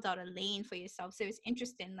carved out a lane for yourself. So it's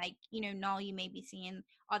interesting, like, now you may be seeing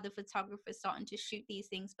other photographers starting to shoot these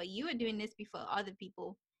things, but you were doing this before other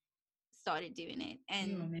people started doing it. You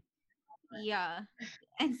And and me. yeah.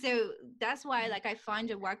 And so that's why like I find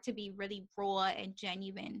your work to be really raw and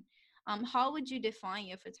genuine. How would you define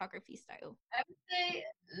your photography style? I would say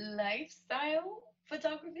lifestyle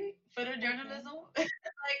photography, Okay. photojournalism.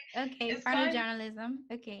 Like Okay, it's kind of photojournalism.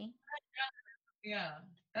 Okay. yeah.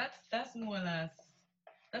 That's more or less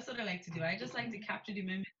that's what I like to do. I just like to capture the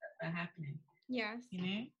moments that are happening. Yes. You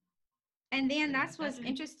know? And then So yeah, that's that's what's really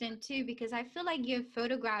interesting too, because I feel like your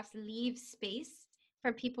photographs leave space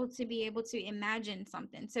for people to be able to imagine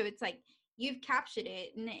something. So it's like you've captured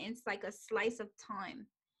it and it's like a slice of time.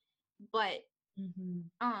 But mm-hmm.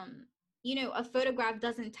 um a photograph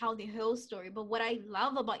doesn't tell the whole story, but what I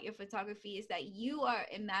love about your photography is that you are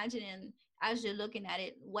imagining as you're looking at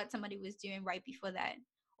it what somebody was doing right before that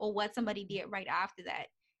or what somebody did right after that.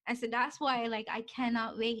 And so that's why like I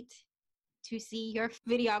cannot wait to see your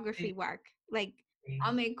videography work. Like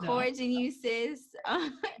I'm No. encouraging you, sis.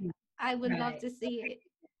 I would love Right. to see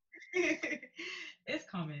it. It's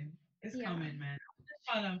coming. It's Yeah. coming, man. I'm just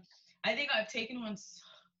trying to. I think I've taken on.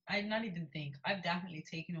 I not even think. I've definitely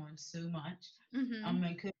taken on so much. Mm-hmm.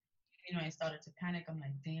 Like, I started to panic. I'm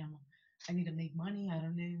like, damn, I need to make money. I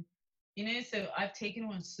don't know. So I've taken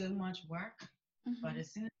on so much work. But Mm-hmm.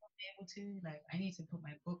 as soon as I'm able to, like, I need to put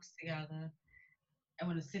my books together. I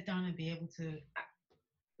want to sit down and be able to,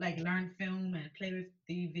 like, learn film and play with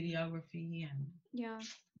the videography, and Yeah.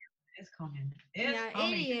 it's coming. It's Yeah, it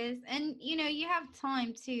coming. is. And you have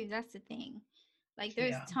time too. That's the thing. Like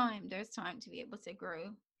Yeah. there's time to be able to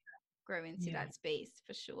grow into Yeah. that space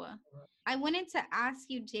for sure. I wanted to ask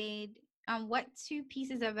you, Jade, what two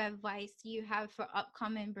pieces of advice do you have for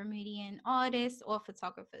upcoming Bermudian artists or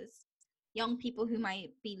photographers? Young people who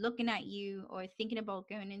might be looking at you or thinking about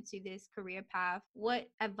going into this career path, what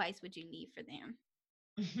advice would you leave for them?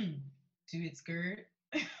 Do it's good.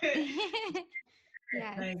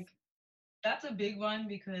 Yes. Like that's a big one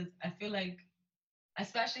because I feel like,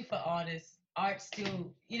 especially for artists, art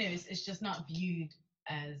still, it's just not viewed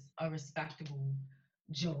as a respectable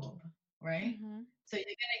job, right? Mm-hmm. So you're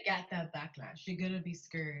gonna get that backlash. You're gonna be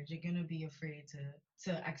scared. You're gonna be afraid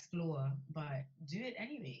to explore, but do it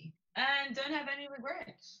anyway, and don't have any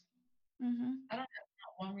regrets. Mm-hmm. I don't have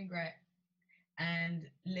not one regret, and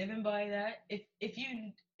living by that. If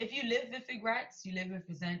you live with regrets, you live with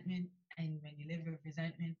resentment, and when you live with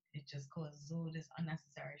resentment, it just causes all this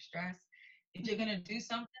unnecessary stress. If you're Mm-hmm. gonna do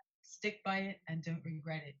something, stick by it and don't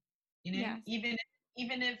regret it. Yes.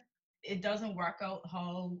 Even if it doesn't work out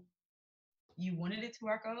how you wanted it to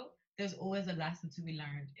work out, there's always a lesson to be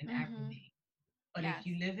learned in every Mm-hmm. way. But if Yes.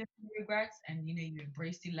 you live with regrets and you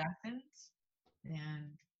embrace the lessons,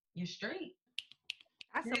 then you're straight.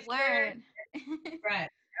 That's a You're scared, word. right?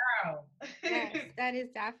 Girl. Yes, that is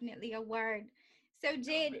definitely a word. So,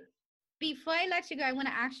 Jade, before I let you go, I want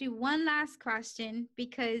to ask you one last question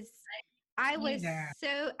because I You was girl.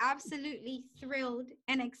 so absolutely thrilled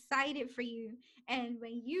and excited for you. And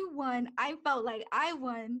when you won, I felt like I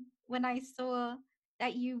won when I saw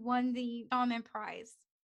that you won the Shaman Prize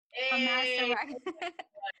from Hey. Masterwork.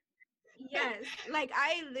 Yes, like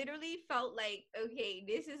I literally felt like, okay,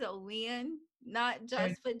 this is a win, not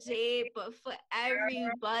just for Jade, but for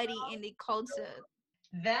everybody in the culture.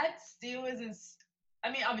 That still isn't.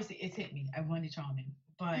 I mean, obviously, it's hit me. I won the Charming,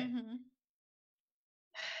 but Mm-hmm.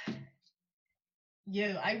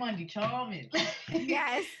 yo, I won the Charming.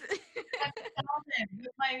 Yes. Charming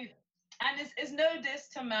with my, and it's no diss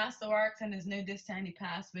to Masterworks, and there's no diss to any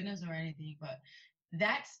past winners or anything, but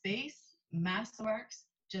that space, Masterworks,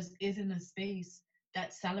 just isn't a space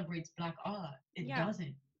that celebrates Black art. It Yeah,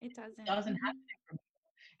 doesn't. it It doesn't. doesn't Mm-hmm. happen.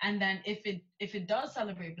 And then if it does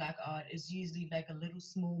celebrate Black art, it's usually like a little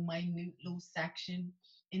small, minute little section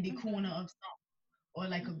in the corner Mhm. of something, or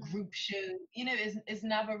like a Mhm. group show. It's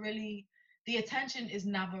never really, the attention is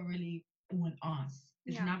never really on us.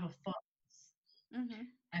 It's Yeah. never for us. Mhm.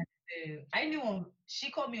 And so I knew she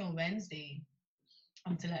called me on Wednesday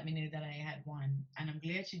to let me know that I had won, and I'm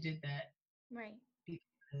glad she did that Right.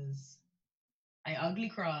 because I ugly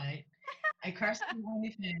cried. I cursed the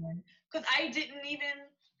only fan because I didn't even,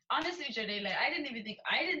 honestly, Jade, like I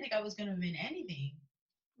didn't think I was gonna win anything,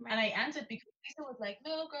 and I Right. answered because Lisa was like,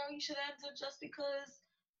 "No, girl, you should answer just because."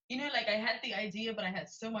 Like I had the idea, but I had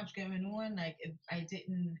so much going on. Like I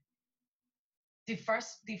didn't. The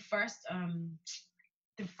first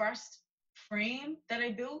frame that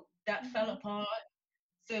I built that fell Mhm. apart.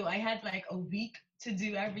 So I had like a week to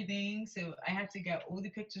do everything. So I had to get all the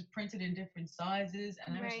pictures printed in different sizes,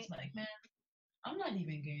 and I was just Right. like, man, I'm not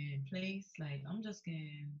even going to place. Like, I'm just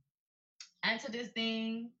going to answer this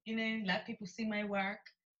thing, let people see my work.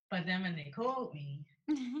 But then when they called me,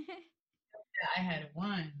 I had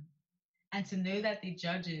won. And to know that the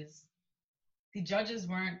judges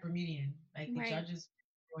weren't Bermudian, like the Right. judges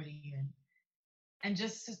were Floridian. And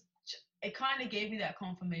it kind of gave me that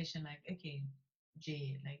confirmation, like, okay,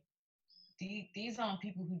 Jade, like, these aren't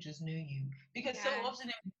people who just knew you. Because so Yes.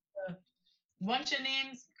 often, uh, once your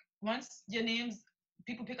names,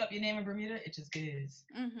 people pick up your name in Bermuda, it just goes.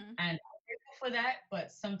 Mhm. And I'm grateful for that,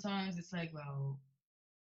 but sometimes it's like, well,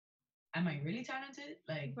 am I really talented?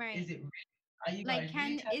 Like, Right. are you Like, guys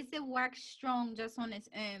really talented? is the work strong just on its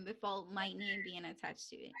own without my name being attached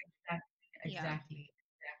to it? Yeah. Exactly,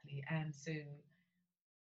 exactly. And so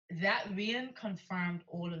that win confirmed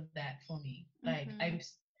all of that for me. Like, I'm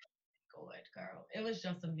Mhm. good, girl. It was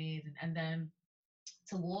just amazing. And then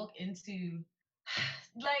to walk into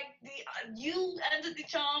like you and the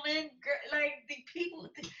charming girl, like the people,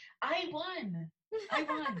 I won. I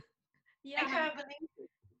won. I Yeah. can't believe it.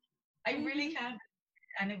 I really Mhm. can't.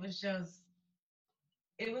 And it was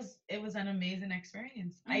an amazing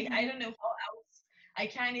experience. I Mhm. don't know how else. I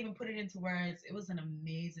can't even put it into words. It was an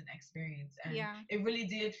amazing experience, and Yeah. it really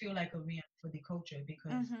did feel like a win for the culture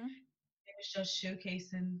because Mhm. it was just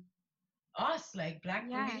showcasing us, like Black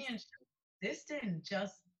Yes. Floridians, existing.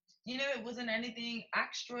 Just it wasn't anything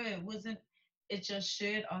extra. It just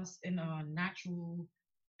showed us in our natural,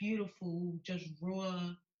 beautiful, just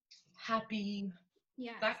raw, happy.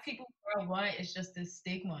 Yes. Black people who are white, it's just this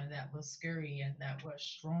stigma that we're scary and that we're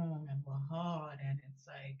strong and we're hard. And it's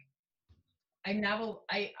like I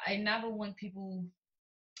never want people,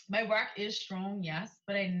 my work is strong, yes,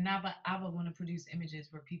 but I never ever want to produce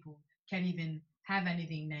images where people can't even have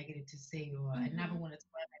anything negative to say, or I never Mhm. want to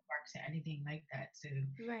tie my work to anything like that. So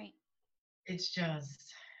Right. it's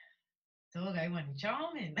just, dog, I want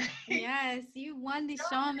charming. Yes, you won the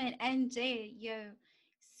Shaman and Jade. Yo,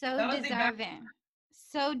 so That was deserving.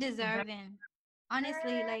 So the best. deserving.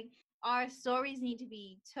 Honestly, like our stories need to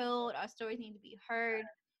be told, our stories need to be heard.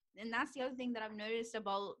 And that's the other thing that I've noticed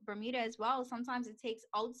about Bermuda as well. Sometimes it takes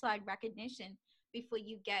outside recognition before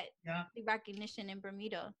you get Yeah, the recognition in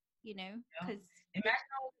Bermuda, you know? yeah. Because, Imagine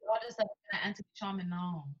all the artists that are gonna enter charming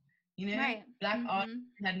now. right. Black artists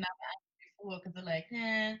Mm-hmm. had never entered before because they're like,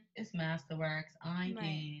 nah, it's Masterworks. I ain't Right.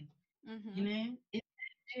 in. Mm-hmm. It's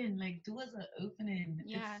in. Like doors are opening.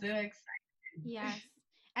 It's Yes. so exciting. Yes.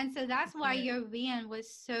 And so that's It's so why your VN was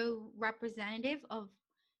so representative of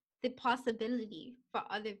the possibility for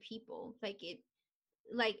other people.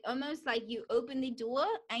 Like almost like you open the door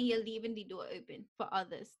and you're leaving the door open for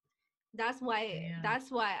others. yeah.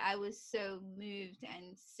 That's why I was so moved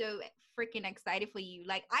and so freaking excited for you.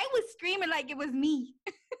 Like I was screaming like it was me.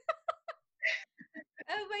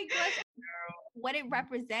 Oh my gosh. What it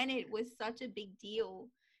represented was such a big deal.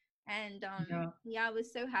 And Yeah. yeah, I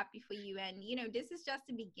was so happy for you. And this is just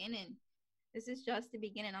the beginning. This is just the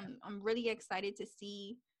beginning. I'm really excited to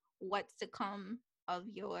see what's to come of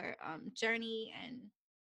your journey and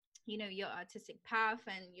your artistic path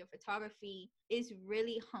and your photography. Is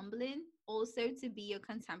really humbling also to be your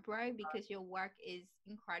contemporary because your work is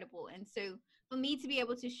incredible. And so for me to be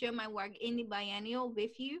able to show my work in the biennial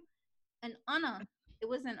with you, an honor. It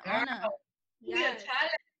was an Girl, honor. your Yes.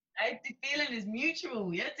 talent. The feeling is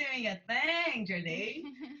mutual. You're doing your thing, Jade.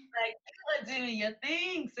 Like you are doing your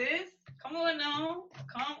thing, sis. Come on now.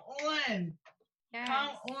 Come on. Come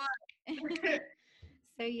Yes. on.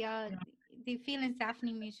 So yeah, the feeling's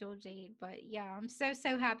definitely mutual, Jade. But yeah, I'm so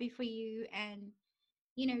happy for you, and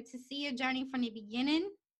to see your journey from the beginning.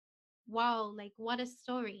 Wow, like what a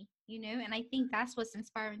story, And I think that's what's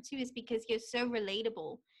inspiring too, is because you're so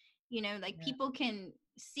relatable. Like Yeah. people can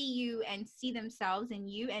see you and see themselves in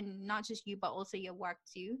you, and not just you, but also your work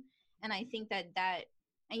too. And I think that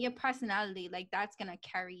and your personality, like that's gonna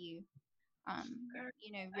carry you,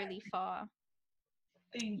 really far.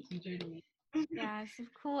 Thank you, Judy. Yes,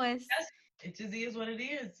 of course. It just is what it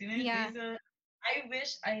is. Yeah. I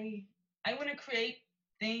wish I want to create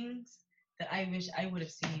things that I wish I would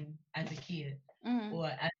have seen as a kid Mm-hmm. or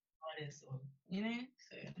as an artist, or So Yes,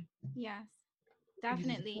 it is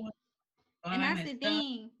definitely. And fun. that's the It's done.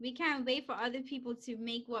 thing. We can't wait for other people to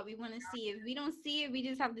make what we want to see. If we don't see it, we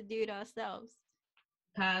just have to do it ourselves.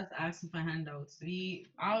 Past asking for handouts.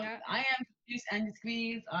 Yeah. I am juice and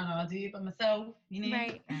squeeze, and I'll do it by myself.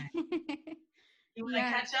 Right. And you want to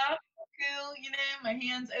Yes. catch up? Cool. My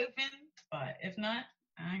hands open. But if not,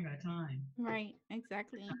 I ain't got time. Right.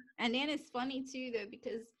 Exactly. And then it's funny too, though,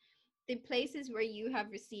 because the places where you have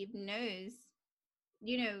received no's,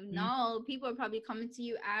 now people are probably coming to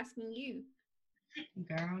you asking you.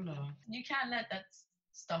 Girl, no. You can't let that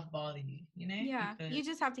stuff bother you, Yeah. because You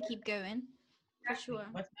just have to keep going. For sure.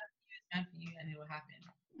 what's meant for you is meant for you, and it will happen.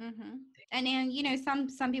 Mm-hmm. And then,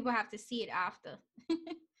 some people have to see it after.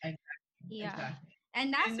 Exactly. Yeah. Exactly.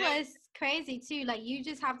 And that's what's crazy too. Like you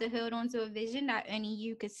just have to hold on to a vision that only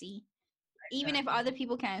you could see. Even if other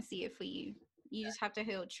people can't see it for you. You just have to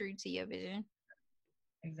hold true to your vision.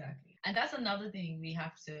 Exactly. And that's another thing we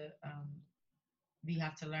have to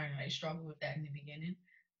learn. I struggled with that in the beginning.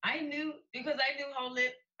 I knew how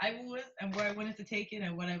lit I was and where I wanted to take it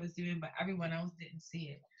and what I was doing, but everyone else didn't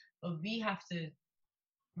see it. But we have to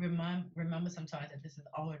remember sometimes that this is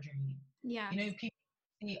our dream. Yeah. People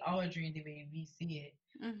see our dream the way we see it.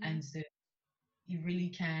 Mm-hmm. And so you really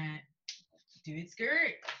can't do it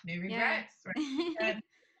skirt. No regrets. Yeah. Right?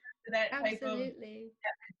 That type of Absolutely.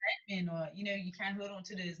 resentment, or you can't hold on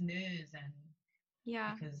to those nerves, and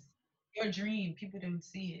yeah, because your dream, people don't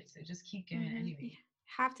see it, so just keep going anyway.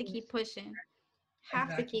 Have to keep pushing.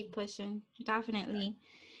 Have to keep pushing. Definitely.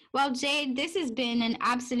 Well, Jade, this has been an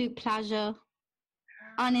absolute pleasure.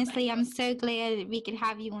 Honestly, I'm so glad we could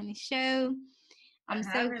have you on the show. I'm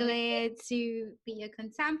so glad to be a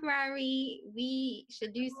contemporary. We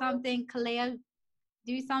should do something, Kalea,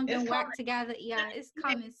 work together. Yeah, it's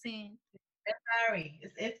coming soon. Sorry,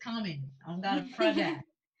 it's coming. I've got a project.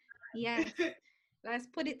 Yes. Let's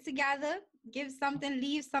put it together. Give something,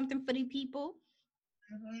 leave something for the people.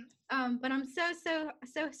 Mm-hmm. But I'm so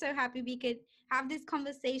happy we could have this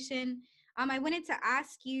conversation. I wanted to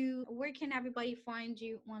ask you, where can everybody find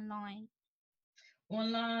you online?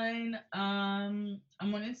 I'm on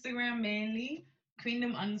Instagram mainly,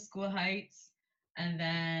 Queendom_Heights. And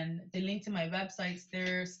then the link to my websites,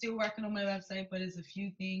 they're still working on my website, but there's a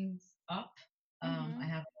few things up. I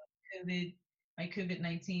have my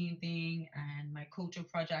COVID-19 thing, and my culture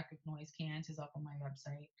project with Noise Cans is up on my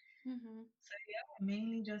website. So yeah,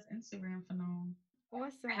 mainly just Instagram for now.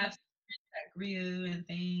 Awesome. I have Griot and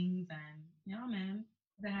things, and yeah, man.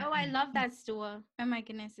 Oh, I love that store. Oh my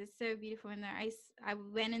goodness, it's so beautiful in there. I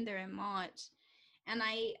went in there in March, and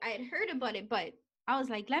I had heard about it, but I was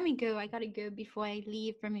like, let me go. I gotta go before I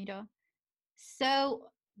leave Bermuda.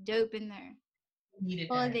 So dope in there.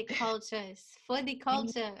 For the culture.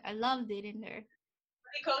 I loved it in there.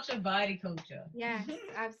 Body culture. Yes,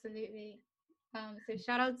 absolutely. So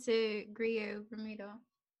shout out to Griot Bermuda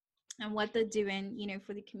and what they're doing,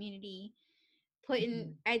 for the community,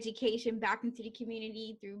 putting education back into the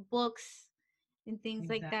community through books and things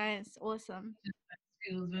like that. It's awesome.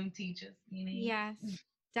 Schools and teachers. Yes,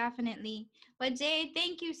 definitely. But Jade,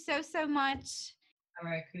 thank you so much. All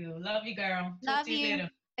right, cool. Love you, girl. Love you.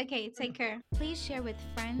 Later. Okay, take care. Please share with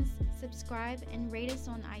friends, subscribe, and rate us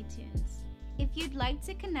on iTunes. If you'd like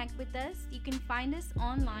to connect with us, you can find us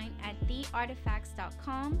online at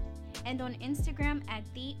theartifacts.com and on Instagram at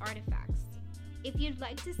theartifacts. If you'd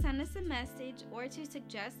like to send us a message or to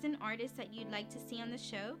suggest an artist that you'd like to see on the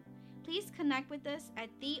show, please connect with us at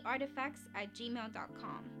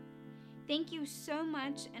theartifacts@gmail.com. Thank you so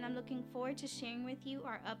much, and I'm looking forward to sharing with you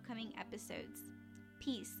our upcoming episodes.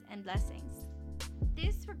 Peace and blessings.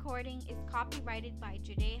 This recording is copyrighted by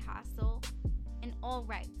Jade Hassel, and all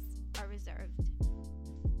rights are reserved.